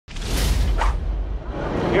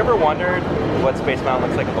ever wondered what Space Mountain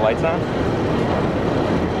looks like with the lights on?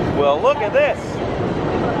 Well, look at this!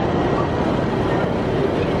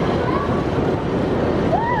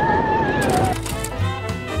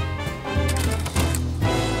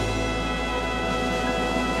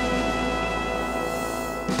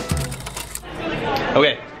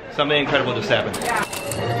 Okay, something incredible just happened.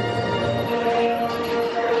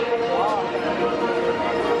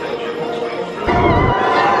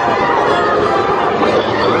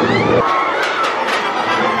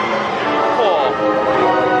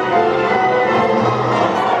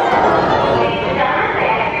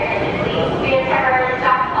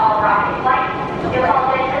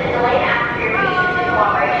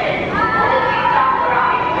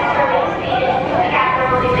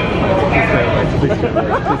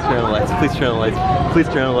 Please turn on the lights. Please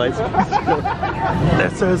turn on the lights.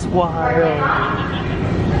 This is wild.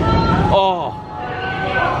 Oh.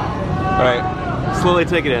 All right. Slowly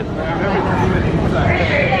take it in.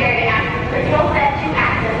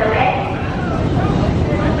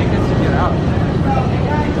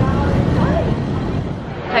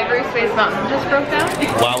 Tiger Space Mountain just broke down?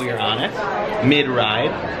 While we were on it,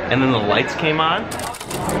 mid-ride, and then the lights came on.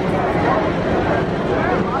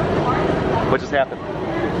 What just happened?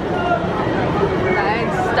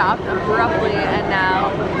 Ride stopped abruptly and now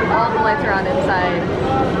all the lights are on inside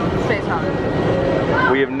Space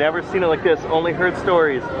Mountain. We have never seen it like this, only heard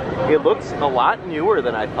stories. It looks a lot newer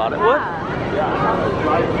than I thought it would.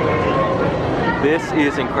 This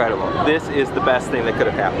is incredible. This is the best thing that could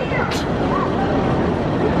have happened.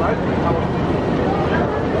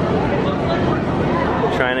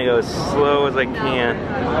 Trying to go as slow as I can.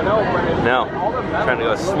 No. Trying to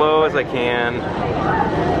go as slow as I can.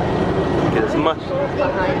 Get as much.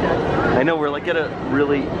 I know we're like at a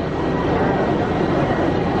really.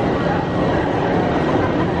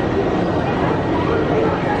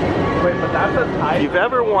 If you've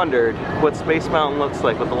ever wondered what Space Mountain looks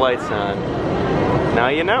like with the lights on, now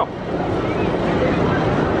you know.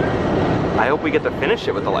 I hope we get to finish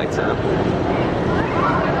it with the lights on.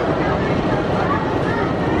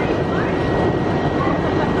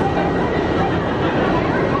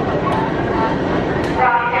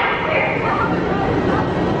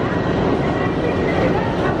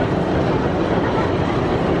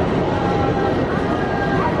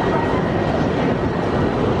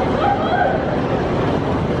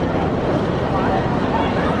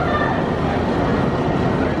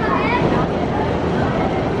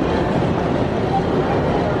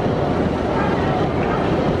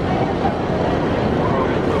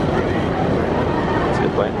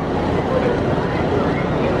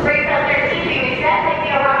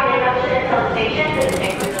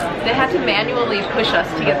 They had to manually push us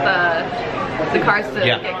to get the cars to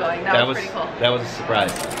get going. That was pretty cool. That was a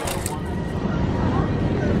surprise.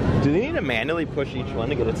 Do they need to manually push each one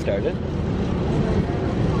to get it started?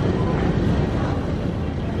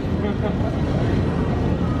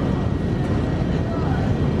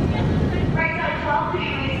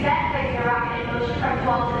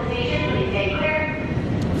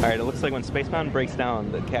 Alright, it looks like when Space Mountain breaks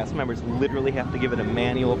down, the cast members literally have to give it a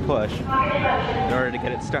manual push in order to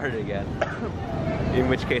get it started again. In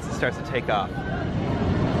which case it starts to take off. They're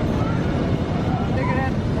gonna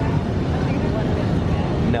have, I think they want to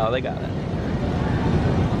get No, they got it.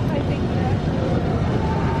 I think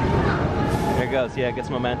There it goes, yeah, it gets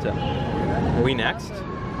momentum. Are we next?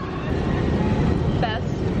 best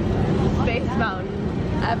Space Mountain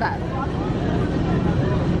ever.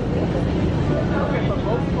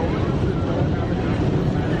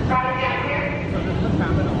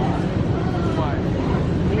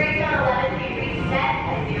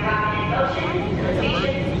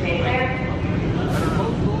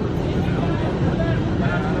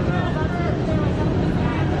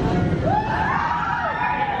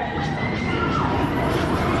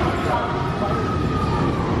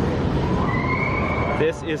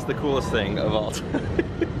 This is the coolest thing of all time.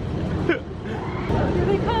 Here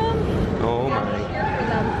they come. Oh my.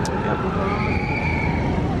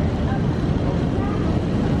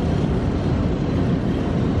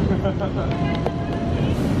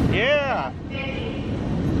 Yeah!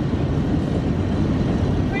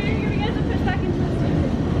 We're giving you guys a push back into the station.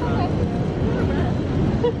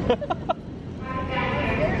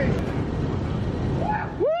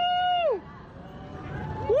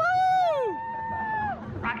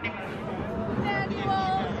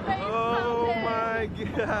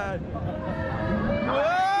 Okay. God.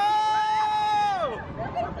 Whoa!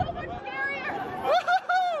 This is so much scarier.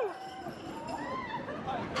 Woohoo!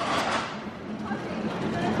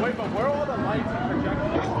 Wait, but where are all the lights and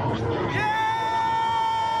projectors? Yeah!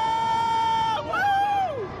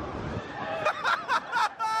 Woo!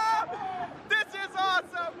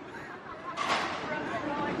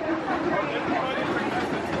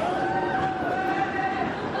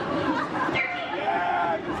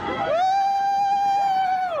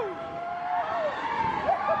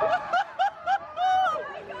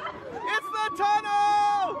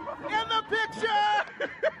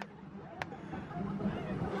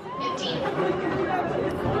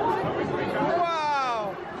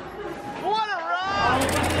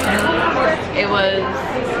 it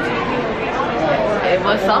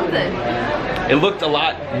was something. It looked a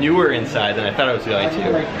lot newer inside than I thought it was going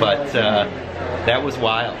to, but that was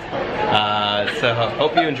wild. So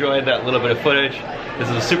hope you enjoyed that little bit of footage. This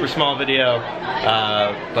is a super small video,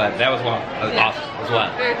 but that was awesome. It was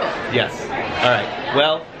wild. Very cool. Yes. All right.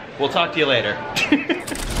 Well, we'll talk to you later.